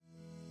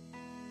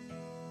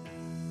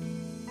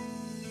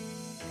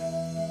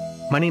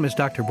My name is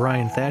Dr.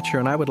 Brian Thatcher,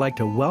 and I would like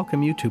to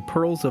welcome you to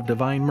Pearls of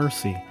Divine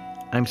Mercy.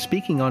 I'm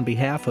speaking on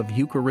behalf of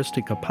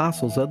Eucharistic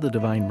Apostles of the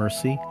Divine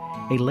Mercy,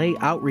 a lay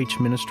outreach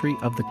ministry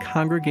of the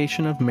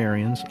Congregation of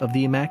Marians of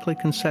the Immaculate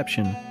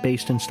Conception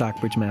based in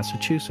Stockbridge,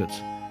 Massachusetts.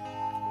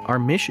 Our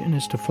mission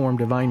is to form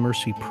Divine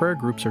Mercy prayer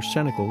groups or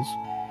cenacles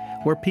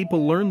where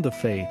people learn the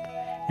faith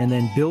and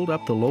then build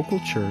up the local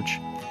church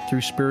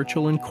through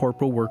spiritual and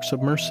corporal works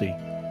of mercy,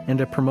 and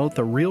to promote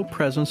the real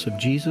presence of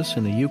Jesus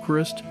in the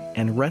Eucharist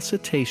and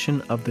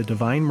recitation of the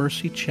Divine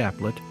Mercy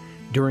Chaplet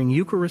during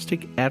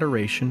Eucharistic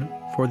adoration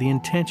for the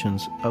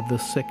intentions of the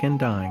sick and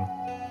dying.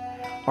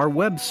 Our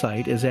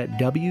website is at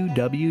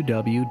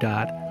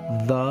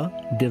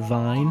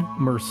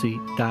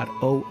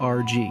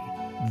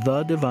www.thedivinemercy.org,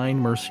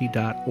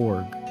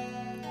 thedivinemercy.org.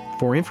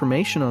 For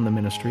information on the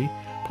ministry,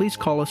 please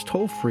call us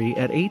toll-free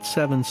at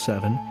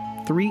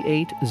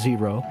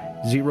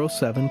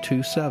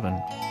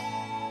 877-380-0727.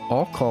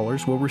 All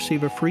callers will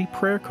receive a free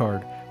prayer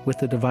card with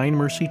the Divine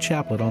Mercy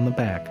Chaplet on the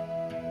back.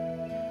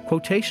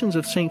 Quotations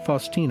of St.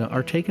 Faustina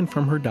are taken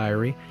from her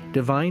diary,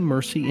 Divine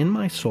Mercy in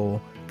My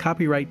Soul,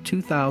 copyright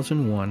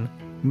 2001,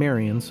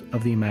 Marians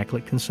of the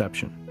Immaculate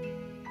Conception.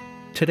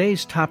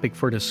 Today's topic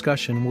for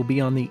discussion will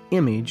be on the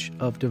image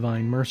of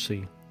Divine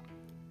Mercy.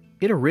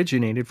 It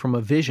originated from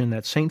a vision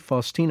that St.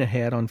 Faustina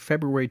had on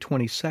February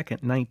 22,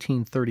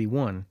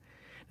 1931.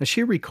 Now,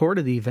 she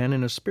recorded the event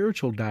in a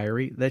spiritual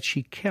diary that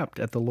she kept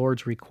at the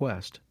Lord's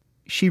request.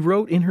 She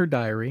wrote in her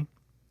diary,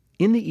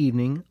 "In the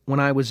evening, when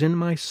I was in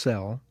my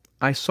cell,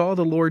 I saw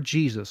the Lord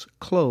Jesus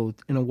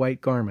clothed in a white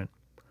garment.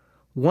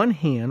 One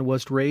hand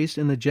was raised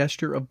in the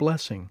gesture of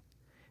blessing.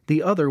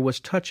 The other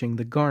was touching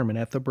the garment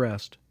at the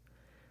breast.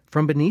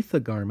 From beneath the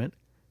garment,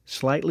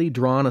 slightly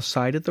drawn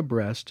aside at the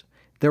breast,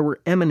 there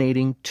were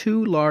emanating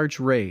two large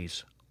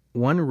rays,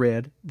 one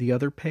red, the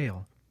other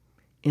pale.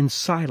 In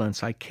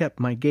silence I kept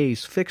my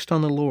gaze fixed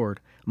on the Lord.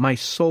 My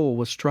soul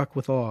was struck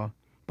with awe,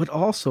 but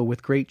also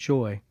with great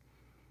joy.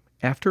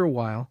 After a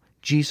while,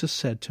 Jesus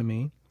said to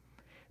me,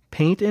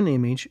 'Paint an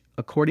image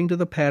according to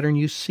the pattern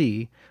you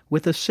see,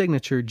 with the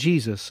signature,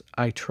 Jesus,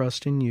 I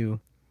trust in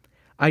you.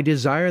 I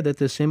desire that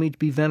this image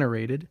be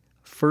venerated,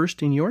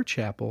 first in your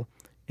chapel,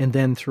 and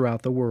then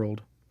throughout the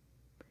world.'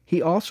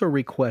 He also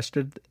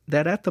requested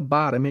that at the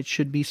bottom it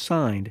should be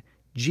signed,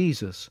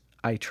 'Jesus,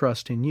 I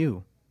trust in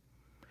you.'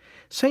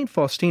 St.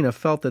 Faustina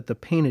felt that the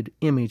painted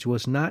image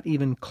was not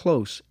even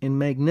close in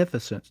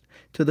magnificence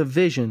to the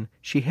vision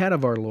she had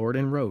of our Lord,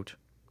 and wrote,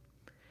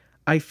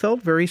 'I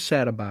felt very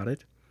sad about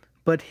it,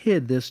 but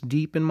hid this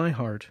deep in my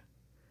heart.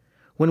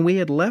 When we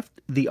had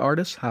left the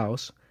artist's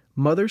house,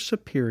 Mother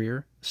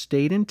Superior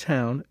stayed in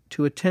town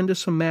to attend to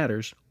some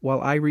matters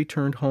while I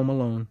returned home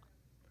alone.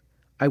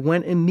 I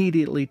went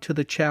immediately to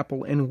the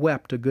chapel and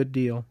wept a good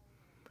deal.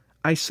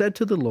 I said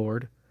to the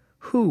Lord,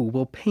 'Who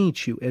will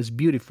paint you as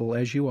beautiful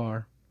as you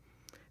are?'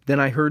 Then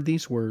I heard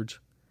these words,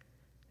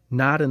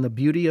 'Not in the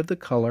beauty of the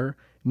color,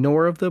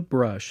 nor of the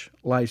brush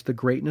lies the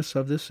greatness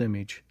of this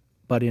image,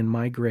 but in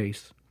my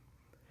grace.'"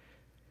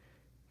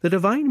 The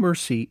Divine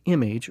Mercy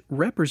image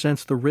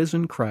represents the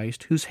risen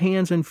Christ whose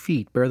hands and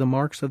feet bear the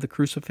marks of the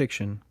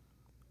crucifixion.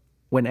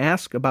 When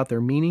asked about their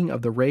meaning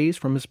of the rays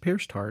from his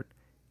pierced heart,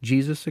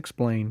 Jesus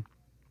explained,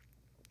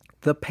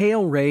 "The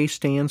pale ray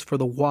stands for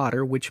the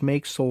water which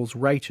makes souls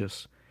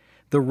righteous.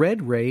 The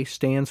red ray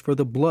stands for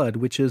the blood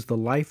which is the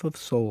life of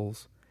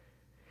souls.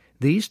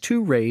 These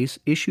two rays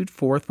issued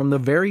forth from the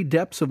very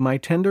depths of my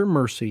tender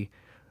mercy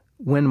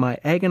when my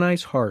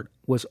agonized heart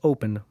was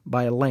opened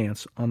by a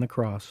lance on the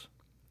cross."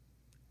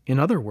 In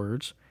other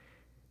words,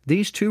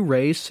 these two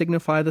rays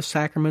signify the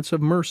sacraments of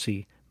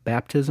mercy,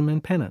 baptism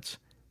and penance,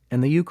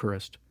 and the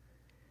Eucharist.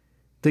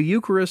 The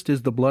Eucharist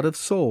is the blood of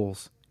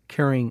souls,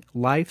 carrying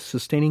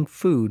life-sustaining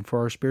food for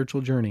our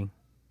spiritual journey.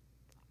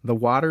 The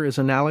water is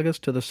analogous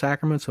to the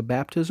sacraments of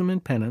baptism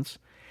and penance,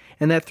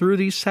 and that through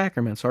these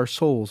sacraments our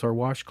souls are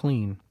washed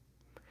clean.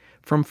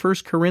 From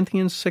 1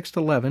 Corinthians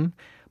 6:11,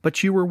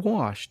 "But you were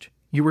washed,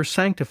 you were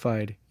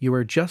sanctified, you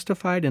are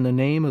justified in the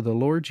name of the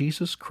Lord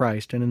Jesus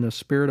Christ and in the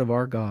Spirit of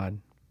our God."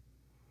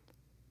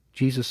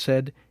 Jesus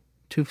said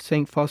to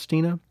St.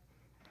 Faustina,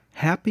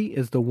 "Happy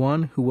is the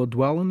one who will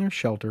dwell in their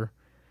shelter,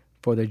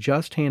 for the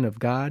just hand of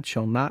God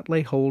shall not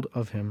lay hold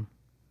of him."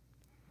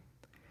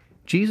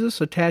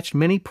 Jesus attached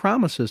many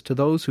promises to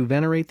those who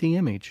venerate the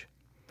image.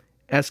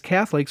 As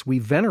Catholics, we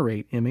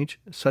venerate image,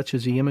 such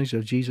as the image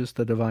of Jesus,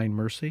 the Divine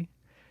Mercy,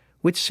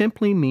 which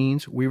simply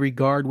means we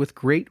regard with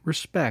great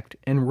respect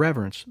and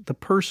reverence the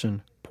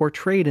person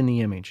portrayed in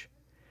the image,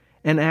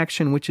 an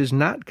action which is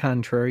not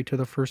contrary to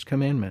the first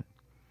commandment.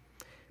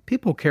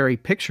 People carry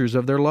pictures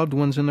of their loved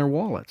ones in their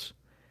wallets.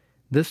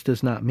 This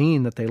does not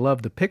mean that they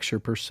love the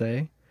picture per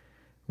se.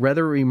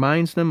 Rather, it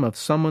reminds them of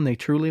someone they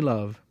truly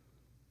love.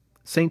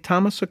 St.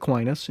 Thomas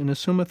Aquinas, in his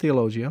Summa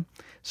Theologia,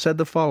 said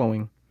the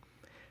following,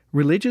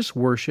 "Religious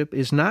worship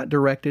is not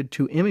directed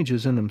to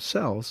images in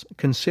themselves,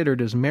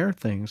 considered as mere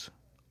things,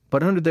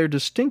 but under their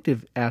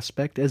distinctive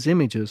aspect as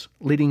images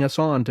leading us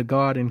on to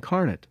God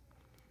incarnate.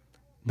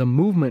 The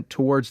movement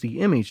towards the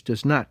image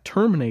does not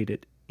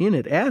terminate in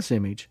it as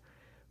image,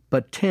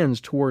 but tends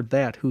toward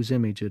that whose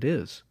image it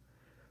is.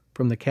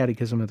 From the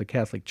Catechism of the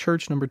Catholic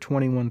Church, number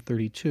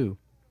 2132.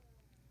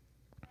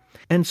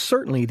 And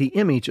certainly the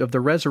image of the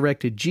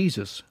resurrected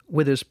Jesus,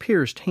 with his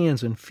pierced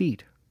hands and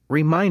feet,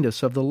 remind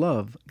us of the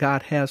love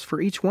God has for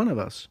each one of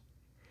us.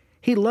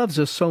 He loves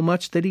us so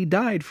much that he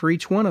died for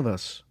each one of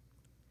us.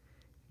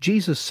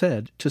 Jesus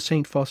said to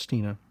St.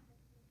 Faustina,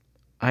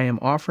 I am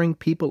offering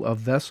people a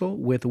vessel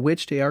with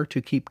which they are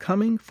to keep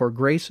coming for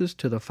graces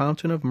to the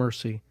fountain of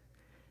mercy.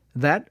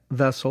 That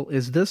vessel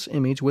is this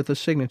image with the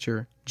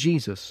signature,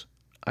 Jesus,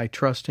 I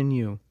trust in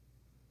you.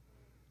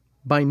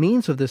 By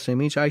means of this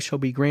image I shall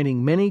be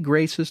granting many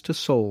graces to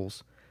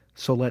souls,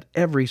 so let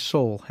every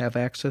soul have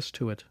access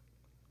to it.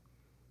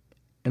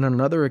 And on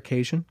another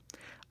occasion,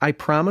 I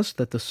promise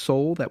that the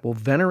soul that will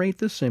venerate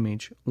this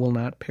image will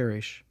not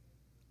perish.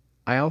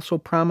 I also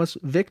promise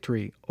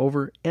victory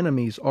over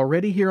enemies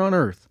already here on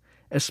earth,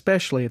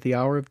 especially at the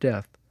hour of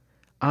death.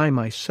 I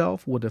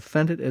myself will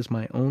defend it as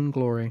my own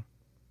glory.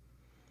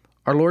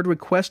 Our Lord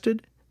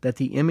requested that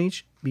the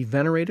image be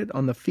venerated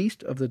on the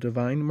Feast of the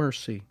Divine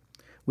Mercy,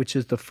 which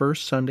is the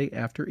first Sunday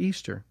after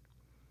Easter.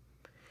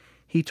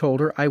 He told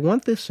her, I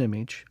want this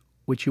image,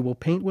 which you will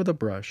paint with a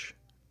brush,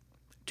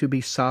 to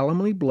be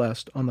solemnly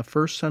blessed on the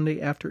first Sunday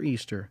after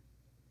Easter.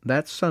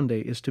 That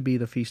Sunday is to be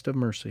the Feast of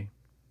Mercy.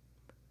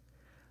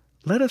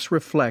 Let us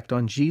reflect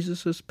on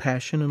Jesus'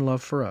 passion and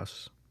love for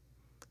us.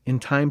 In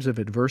times of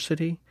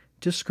adversity,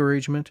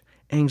 discouragement,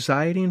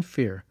 anxiety, and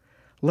fear,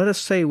 let us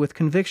say with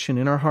conviction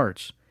in our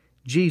hearts,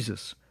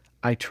 Jesus,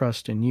 I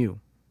trust in you.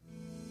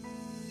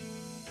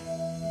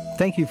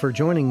 Thank you for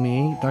joining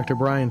me, Dr.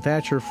 Brian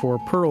Thatcher, for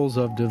Pearls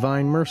of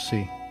Divine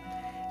Mercy.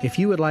 If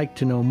you would like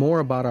to know more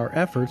about our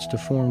efforts to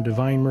form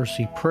Divine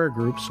Mercy prayer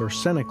groups or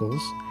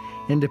cenacles,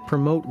 and to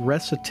promote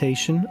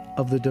recitation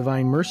of the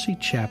Divine Mercy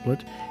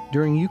Chaplet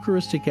during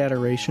Eucharistic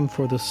adoration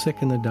for the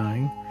sick and the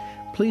dying,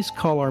 please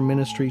call our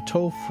ministry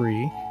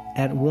toll-free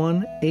at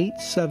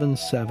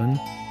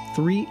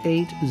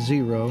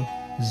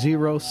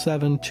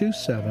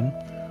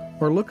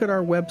 1-877-380-0727 or look at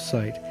our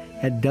website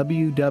at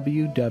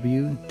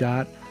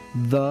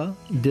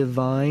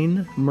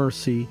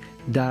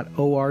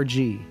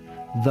www.thedivinemercy.org,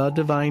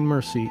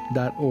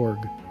 thedivinemercy.org.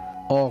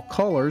 All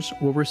callers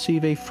will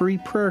receive a free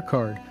prayer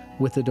card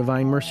with the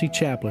Divine Mercy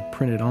Chaplet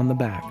printed on the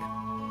back.